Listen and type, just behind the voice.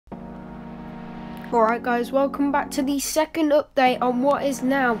Alright guys, welcome back to the second update on what is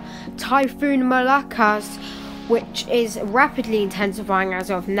now Typhoon Malakas, which is rapidly intensifying as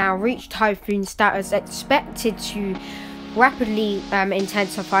of now. Reached typhoon status, expected to rapidly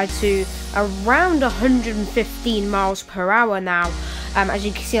intensify to around 115 miles per hour now. As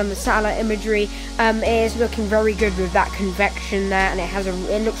you can see on the satellite imagery, it is looking very good with that convection there, and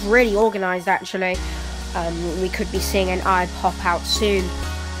it looks really organized actually. We could be seeing an eye pop out soon.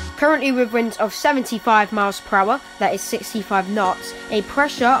 Currently with winds of 75 miles per hour, that is 65 knots, a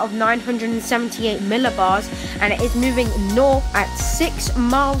pressure of 978 millibars, and it is moving north at 6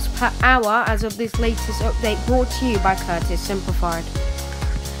 miles per hour as of this latest update, brought to you by Curtis Simplified.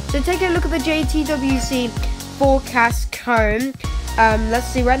 So take a look at the JTWC forecast cone. Let's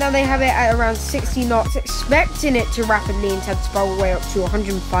see, right now they have it at around 60 knots, expecting it to rapidly intensify all the way up to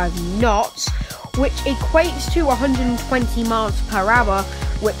 105 knots, which equates to 120 miles per hour,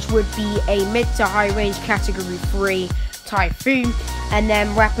 which would be a mid to high range category 3 typhoon, and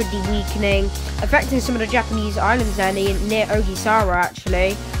then rapidly weakening, affecting some of the Japanese islands there near Ogisara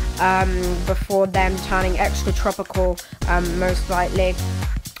actually, before them turning extratropical most likely.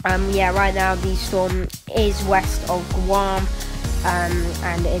 Yeah, right now the storm is west of Guam,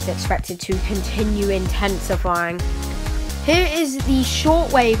 and is expected to continue intensifying. Here is the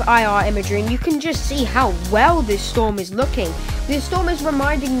shortwave IR imagery, and you can just see how well this storm is looking. This storm is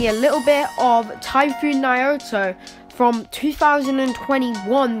reminding me a little bit of Typhoon Naoto from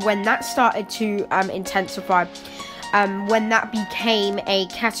 2021 when that started to intensify. When that became a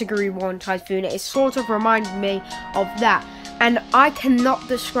category 1 typhoon, it sort of reminded me of that. And I cannot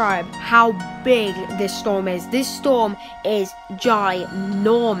describe how big this storm is. This storm is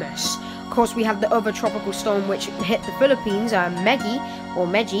ginormous. Of course, we have the other tropical storm which hit the Philippines,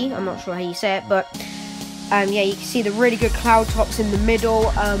 Meji, I'm not sure how you say it, but yeah, you can see the really good cloud tops in the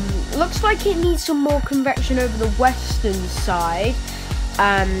middle. Looks like it needs some more convection over the western side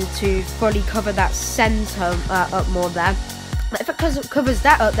to fully cover that center up more there. But if it covers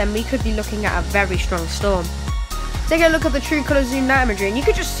that up, then we could be looking at a very strong storm. Take a look at the true color zoom out imagery, and you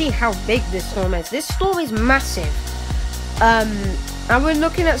can just see how big this storm is. This storm is massive. And we're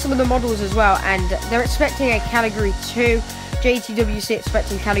looking at some of the models as well, and they're expecting a category 2, JTWC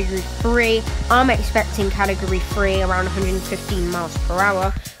expecting category 3, I'm expecting category 3 around 115 miles per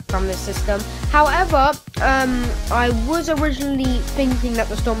hour from this system. However, I was originally thinking that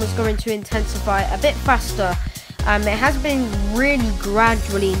the storm was going to intensify a bit faster. It has been really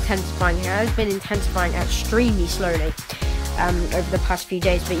gradually intensifying. It has been intensifying extremely slowly over the past few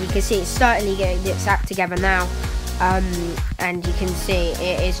days, but you can see it's certainly getting its act together now. And you can see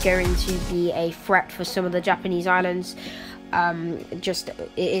it is going to be a threat for some of the Japanese islands. It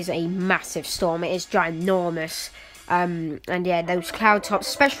is a massive storm. It is ginormous. And yeah, those cloud tops,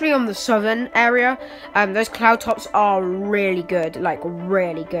 especially on the southern area, those cloud tops are really good, like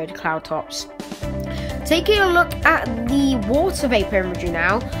really good cloud tops. Taking a look at the water vapor imagery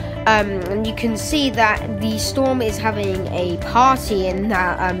now, and you can see that the storm is having a party in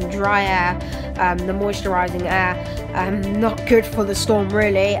that dry air, the moisturizing air. Not good for the storm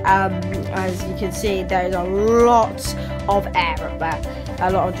really. As you can see, there's a lot of air up there,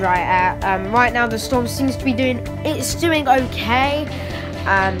 a lot of dry air. Right now the storm seems to be doing okay.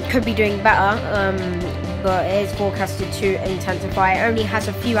 Could be doing better, but it is forecasted to intensify. It only has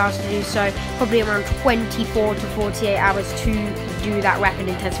a few hours to do so, probably around 24 to 48 hours to do that rapid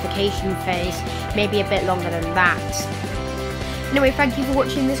intensification phase, maybe a bit longer than that. Anyway, thank you for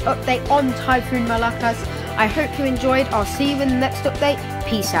watching this update on Typhoon Malakas. I hope you enjoyed. I'll see you in the next update.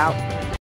 Peace out.